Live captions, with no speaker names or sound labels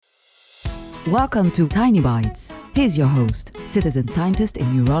Welcome to Tiny Bites. Here's your host, citizen scientist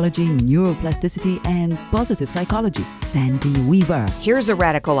in neurology, neuroplasticity, and positive psychology, Sandy Weaver. Here's a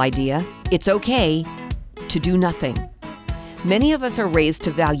radical idea. It's okay to do nothing. Many of us are raised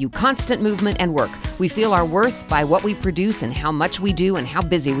to value constant movement and work. We feel our worth by what we produce and how much we do and how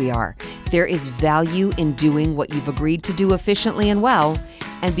busy we are. There is value in doing what you've agreed to do efficiently and well,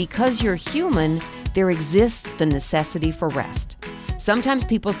 and because you're human, there exists the necessity for rest. Sometimes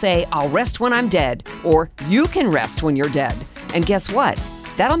people say, I'll rest when I'm dead, or you can rest when you're dead. And guess what?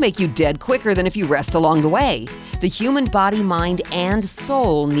 That'll make you dead quicker than if you rest along the way. The human body, mind, and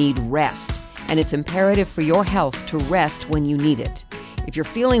soul need rest, and it's imperative for your health to rest when you need it. If you're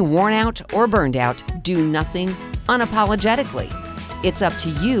feeling worn out or burned out, do nothing unapologetically. It's up to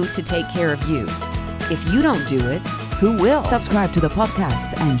you to take care of you. If you don't do it, who will? Subscribe to the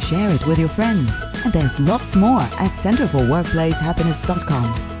podcast and share it with your friends. And there's lots more at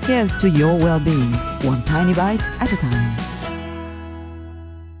centerforworkplacehappiness.com. Here's to your well-being, one tiny bite at a time.